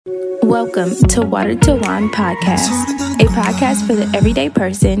Welcome to Water to Wine Podcast, a podcast for the everyday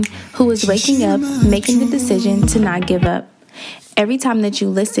person who is waking up, making the decision to not give up. Every time that you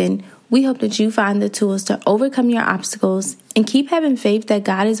listen, we hope that you find the tools to overcome your obstacles and keep having faith that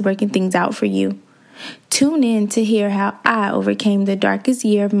God is working things out for you. Tune in to hear how I overcame the darkest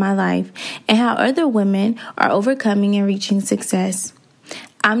year of my life and how other women are overcoming and reaching success.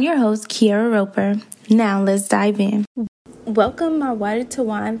 I'm your host, Kiara Roper. Now let's dive in. Welcome, my Water to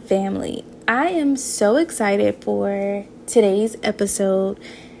Wine family. I am so excited for today's episode.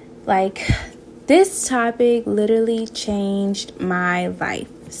 This topic literally changed my life.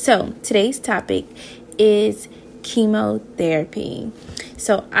 So today's topic is chemotherapy.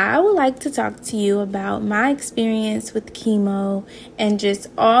 So I would like to talk to you about my experience with chemo and just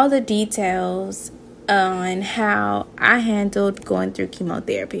all the details on how I handled going through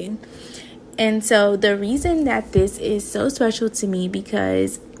chemotherapy. And so the reason that this is so special to me,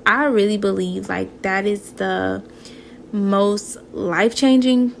 because I really believe that is the most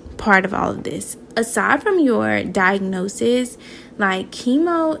life-changing part of all of this. Aside from your diagnosis,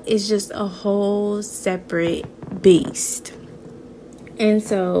 chemo is just a whole separate beast. And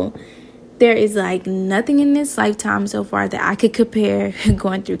so there is nothing in this lifetime so far that I could compare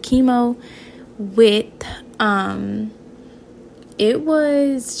going through chemo with. It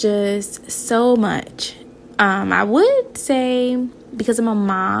was just so much. I would say, because I'm a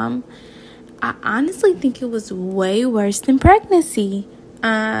mom, I honestly think it was way worse than pregnancy.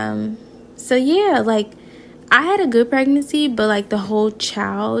 So yeah, I had a good pregnancy, but the whole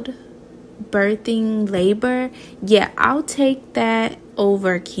child birthing labor, yeah, I'll take that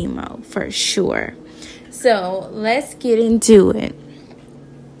over chemo for sure. So let's get into it.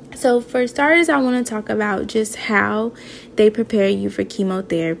 So for starters, I want to talk about just how they prepare you for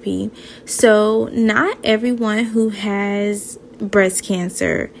chemotherapy. So not everyone who has breast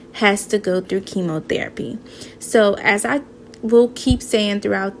cancer has to go through chemotherapy. So as I will keep saying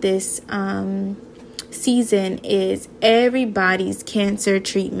throughout this season, is everybody's cancer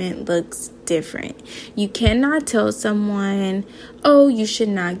treatment looks different. You cannot tell someone, oh, you should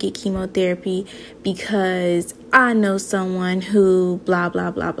not get chemotherapy because I know someone who blah,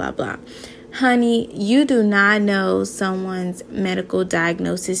 blah, blah, blah, blah. Honey, you do not know someone's medical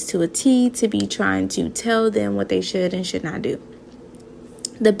diagnosis to a T to be trying to tell them what they should and should not do.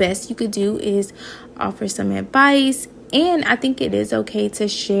 The best you could do is offer some advice. And I think it is okay to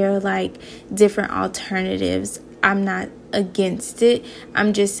share different alternatives. I'm not against it.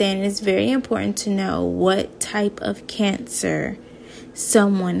 I'm just saying it's very important to know what type of cancer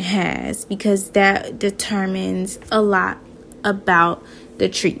someone has, because that determines a lot about the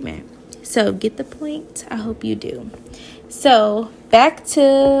treatment. So get the point? I hope you do. So back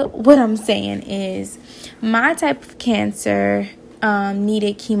to what I'm saying is my type of cancer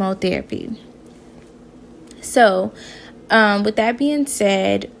needed chemotherapy. So with that being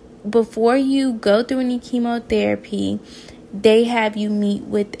said, before you go through any chemotherapy, they have you meet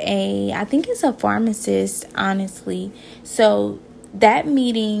with I think it's a pharmacist, honestly. So that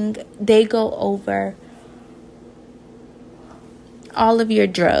meeting, they go over all of your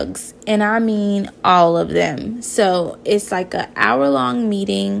drugs, and I mean all of them. So it's an hour-long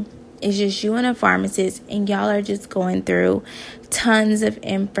meeting. It's just you and a pharmacist, and y'all are just going through tons of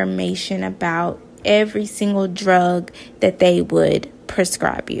information about every single drug that they would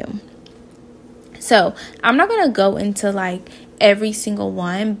prescribe you. So I'm not going to go into every single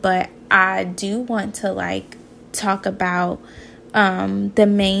one, but I do want to talk about the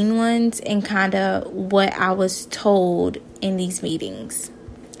main ones and kind of what I was told in these meetings.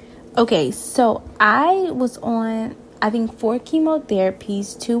 Okay, so I was on, I think, 4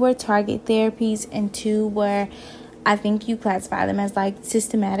 chemotherapies. 2 were target therapies and 2 were, I think you classify them as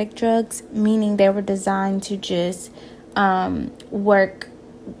systematic drugs, meaning they were designed to just work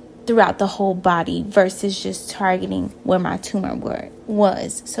throughout the whole body versus just targeting where my tumor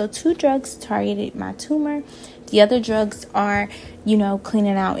was. So 2 drugs targeted my tumor. The other drugs are,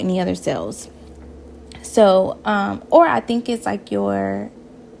 cleaning out any other cells. So, or I think it's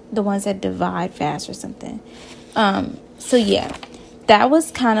the ones that divide fast or something. So yeah, that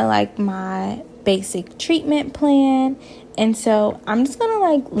was kind of my basic treatment plan. And so I'm just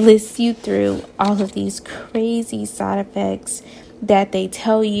going to list you through all of these crazy side effects that they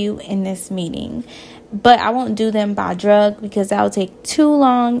tell you in this meeting. But I won't do them by drug because that will take too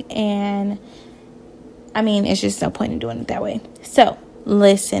long, and it's just no point in doing it that way. So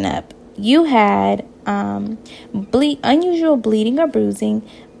listen up. You had unusual bleeding or bruising,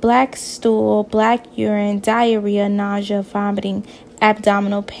 black stool, black urine, diarrhea, nausea, vomiting,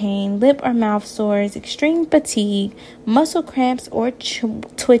 abdominal pain, lip or mouth sores, extreme fatigue, muscle cramps or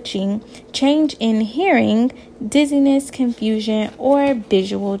twitching, change in hearing, dizziness, confusion, or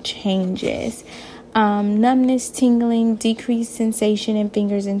visual changes. Numbness, tingling, decreased sensation in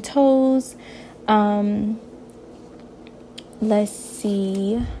fingers and toes. Let's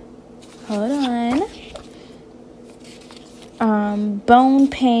see. Hold on. Bone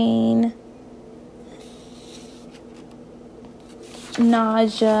pain,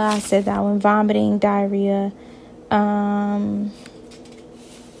 nausea, I said that one, vomiting, diarrhea, swelling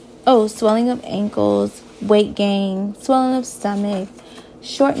of ankles, weight gain, swelling of stomach,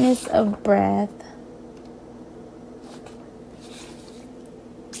 shortness of breath,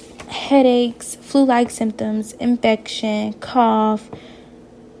 headaches, flu-like symptoms, infection, cough,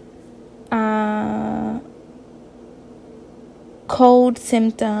 cold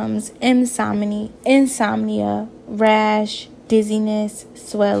symptoms, insomnia, rash, dizziness,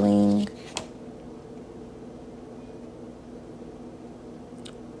 swelling,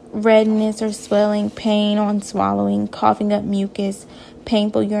 redness or swelling, pain on swallowing, coughing up mucus,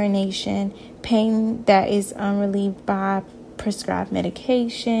 painful urination, pain that is unrelieved by prescribed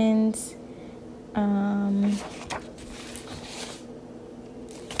medications. I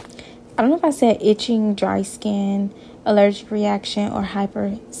don't know if I said itching, dry skin, allergic reaction or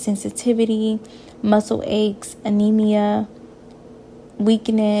hypersensitivity, muscle aches, anemia,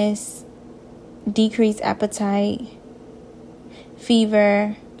 weakness, decreased appetite,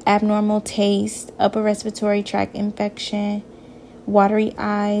 fever, abnormal taste, upper respiratory tract infection, watery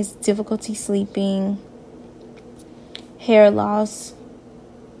eyes, difficulty sleeping, hair loss,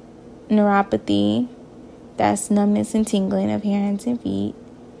 neuropathy, that's numbness and tingling of hands and feet,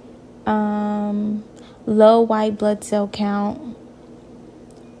 low white blood cell count,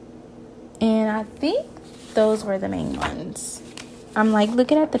 and I think those were the main ones. I'm like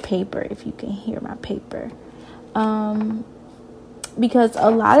looking at the paper, if you can hear my paper, because a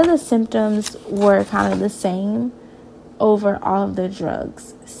lot of the symptoms were kind of the same over all of the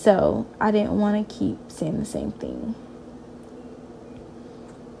drugs, so I didn't want to keep saying the same thing.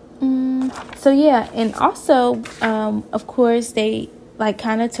 So yeah, and also, of course, they like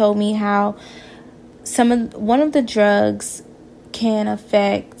kind of told me how one of the drugs can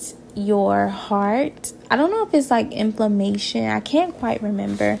affect your heart. I don't know if it's like inflammation. I can't quite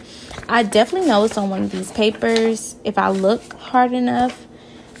remember. I definitely know it's on one of these papers if I look hard enough.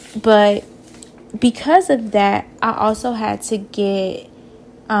 But because of that, I also had to get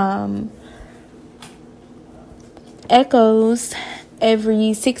echoes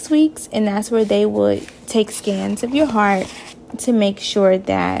every 6 weeks, and that's where they would take scans of your heart to make sure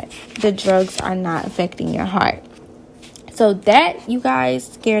that the drugs are not affecting your heart. So that, you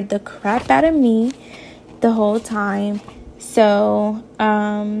guys, scared the crap out of me the whole time. So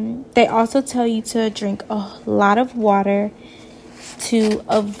they also tell you to drink a lot of water to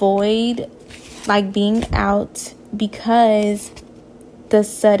avoid like being out, because the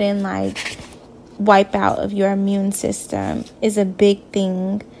sudden like wipeout of your immune system is a big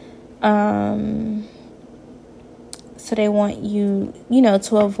thing. So they want you,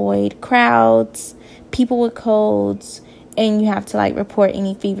 to avoid crowds, people with colds, and you have to like report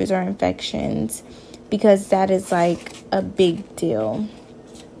any fevers or infections, because that is like a big deal.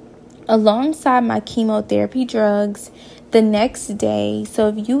 Alongside my chemotherapy drugs, the next day, so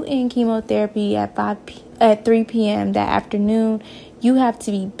if you in chemotherapy at 3 p.m. that afternoon, you have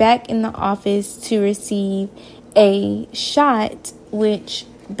to be back in the office to receive a shot, which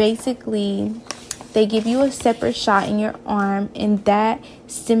basically they give you a separate shot in your arm, and that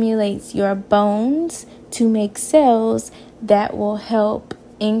stimulates your bones to make cells that will help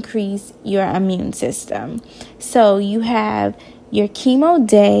increase your immune system. So you have your chemo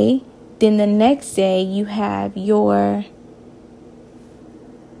day, then the next day you have your...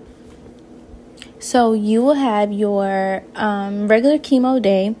 So you will have your regular chemo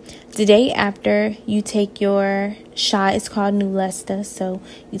day. The day after, you take your shot. It's called Neulasta. So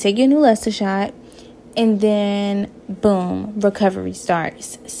you take your Neulasta shot, and then boom, recovery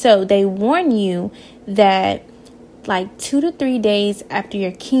starts. So they warn you that like 2 to 3 days after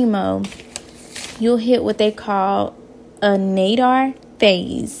your chemo, you'll hit what they call a nadir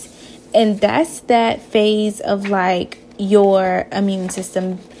phase. And that's that phase of like your immune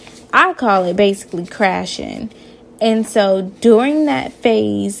system, I call it basically crashing. And so during that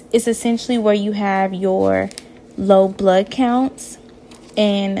phase, it's essentially where you have your low blood counts.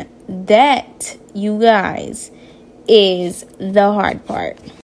 And that, you guys, is the hard part.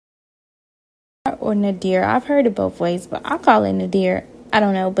 Or nadir. I've heard it both ways, but I call it nadir. I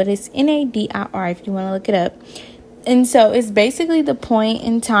don't know, but it's NADIR if you want to look it up. And so it's basically the point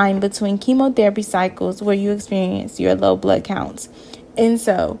in time between chemotherapy cycles where you experience your low blood counts. And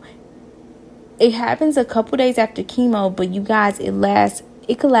so it happens a couple days after chemo, but you guys,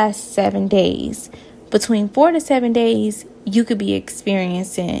 it could last 7 days. Between 4 to 7 days, you could be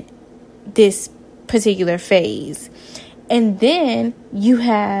experiencing this particular phase. And then you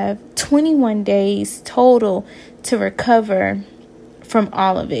have 21 days total to recover from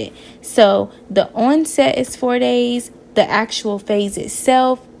all of it. So the onset is 4 days. The actual phase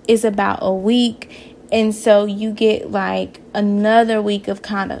itself is about a week. And so you get like another week of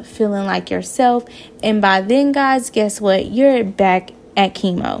kind of feeling like yourself. And by then, guys, guess what? You're back at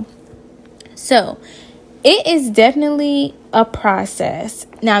chemo. So it is definitely a process.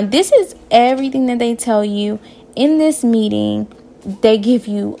 Now, this is everything that they tell you in this meeting. They give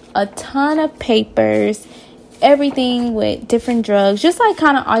you a ton of papers, everything with different drugs, just like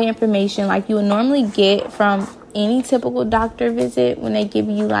kind of all your information like you would normally get from any typical doctor visit when they give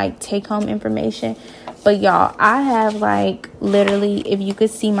you like take home information. But y'all, I have like literally, if you could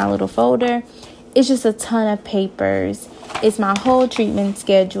see my little folder, it's just a ton of papers. It's my whole treatment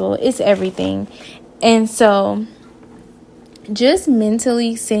schedule. It's everything. And so just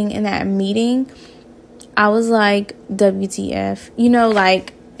mentally sitting in that meeting, I was like, WTF,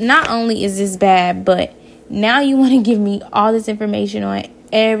 like not only is this bad, but now you want to give me all this information on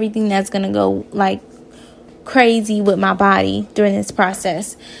everything that's going to go like crazy with my body during this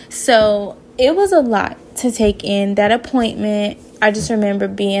process. So it was a lot to take in. That appointment, I just remember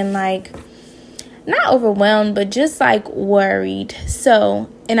being like, not overwhelmed, but just like worried. So,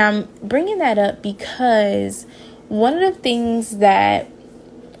 and I'm bringing that up because one of the things that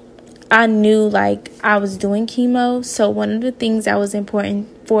I knew, like, I was doing chemo. So one of the things that was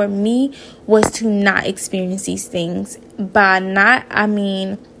important for me was to not experience these things. By not, I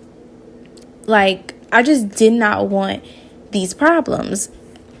mean, like, I just did not want these problems.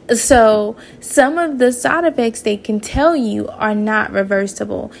 So some of the side effects they can tell you are not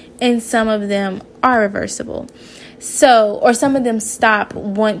reversible, and some of them are reversible. So, or some of them stop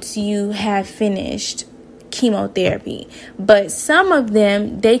once you have finished chemotherapy, but some of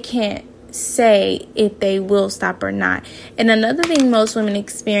them, they can't say if they will stop or not. And another thing most women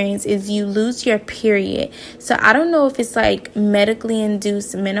experience is you lose your period. So I don't know if it's like medically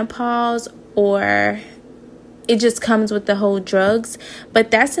induced menopause or it just comes with the whole drugs.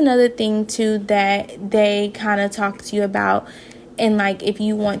 But that's another thing too that they kind of talk to you about. And like if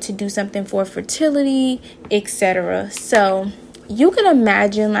you want to do something for fertility, etc. So you can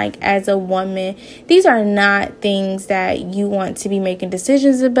imagine, like, as a woman, these are not things that you want to be making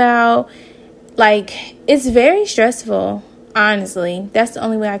decisions about. Like, it's very stressful, honestly. That's the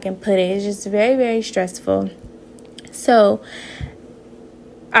only way I can put it. It's just very, very stressful. So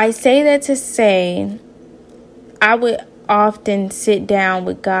I say that to say I would often sit down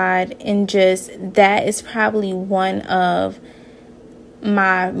with God, and just that is probably one of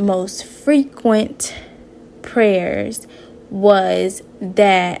my most frequent prayers, was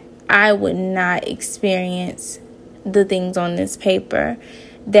that I would not experience the things on this paper.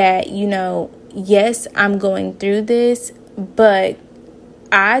 That, yes, I'm going through this, but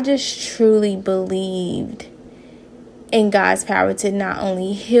I just truly believed in God's power to not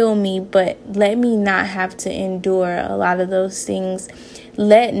only heal me, but let me not have to endure a lot of those things.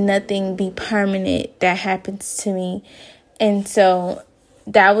 Let nothing be permanent that happens to me. And so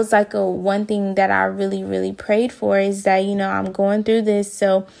that was like one thing that I really, really prayed for, is that, I'm going through this,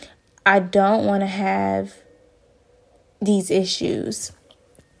 so I don't want to have these issues.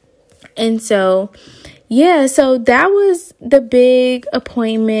 And so, yeah, so that was the big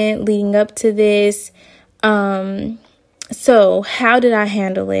appointment leading up to this. So how did I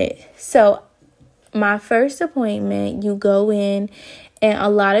handle it? So my first appointment, you go in, and a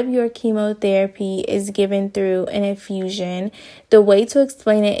lot of your chemotherapy is given through an infusion. The way to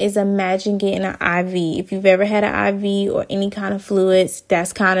explain it is, imagine getting an IV. If you've ever had an IV or any kind of fluids,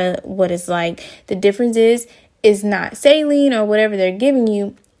 that's kind of what it's like. The difference is not saline or whatever they're giving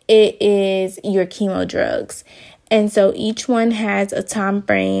you. It is your chemo drugs. And so each one has a time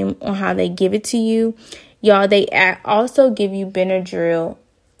frame on how they give it to you. Y'all, they also give you Benadryl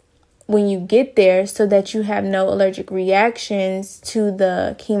when you get there, so that you have no allergic reactions to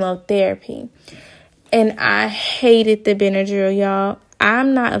the chemotherapy. And I hated the Benadryl, y'all.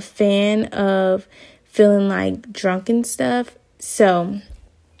 I'm not a fan of feeling like drunk and stuff. So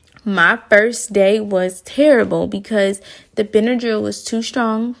my first day was terrible because the Benadryl was too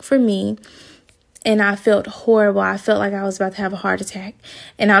strong for me. And I felt horrible. I felt like I was about to have a heart attack.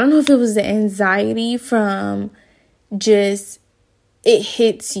 And I don't know if it was the anxiety from just it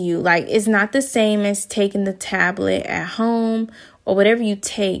hits you. Like, it's not the same as taking the tablet at home or whatever you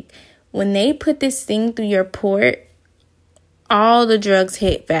take. When they put this thing through your port, all the drugs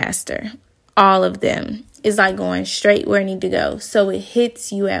hit faster. All of them. It's like going straight where it need to go. So it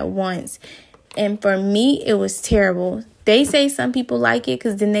hits you at once. And for me, it was terrible. They say some people like it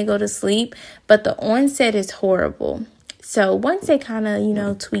because then they go to sleep. But the onset is horrible. So once they kind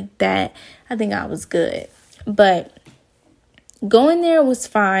of, tweaked that, I think I was good. But going there was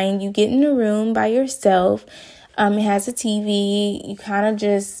fine. You get in a room by yourself. It has a TV. You kind of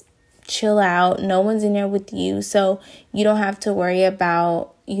just chill out. No one's in there with you. So you don't have to worry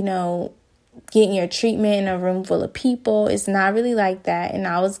about, getting your treatment in a room full of people. It's not really like that. And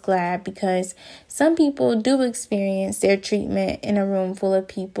I was glad because some people do experience their treatment in a room full of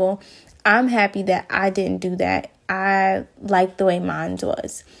people. I'm happy that I didn't do that. I like the way mine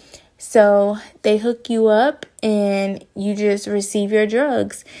was. So they hook you up and you just receive your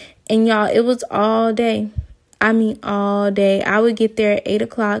drugs. And y'all, it was all day. I mean, all day. I would get there at 8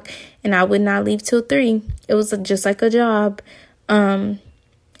 o'clock and I would not leave till 3. It was just like a job.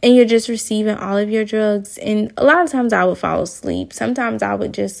 And you're just receiving all of your drugs. And a lot of times I would fall asleep. Sometimes I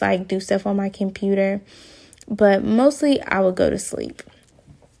would just do stuff on my computer. But mostly I would go to sleep.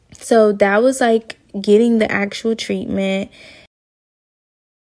 So that was getting the actual treatment.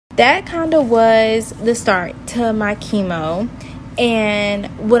 That kind of was the start to my chemo. And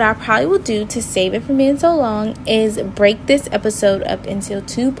what I probably will do to save it from being so long is break this episode up into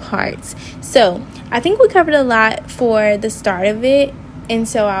 2 parts. So I think we covered a lot for the start of it. And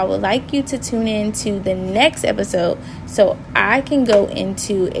so I would like you to tune in to the next episode so I can go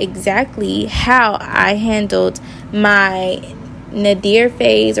into exactly how I handled my nadir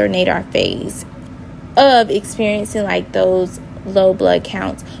phase or nadar phase of experiencing those low blood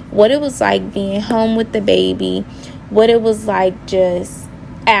counts. What it was like being home with the baby. What it was like just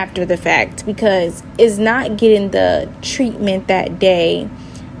after the fact. Because it's not getting the treatment that day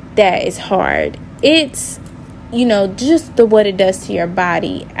that is hard. It's just what it does to your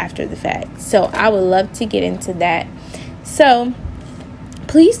body after the fact. So I would love to get into that. So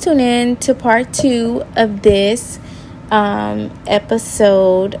please tune in to part 2 of this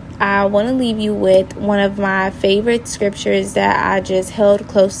episode. I want to leave you with one of my favorite scriptures that I just held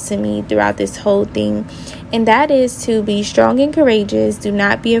close to me throughout this whole thing. And that is to be strong and courageous. Do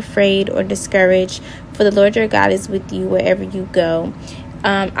not be afraid or discouraged, for the Lord your God is with you wherever you go.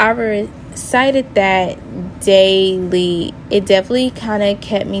 I recited that daily. It definitely kind of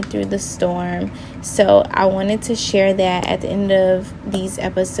kept me through the storm. So I wanted to share that at the end of these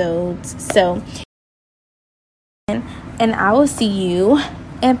episodes. So, and I will see you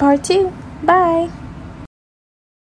in part 2. Bye.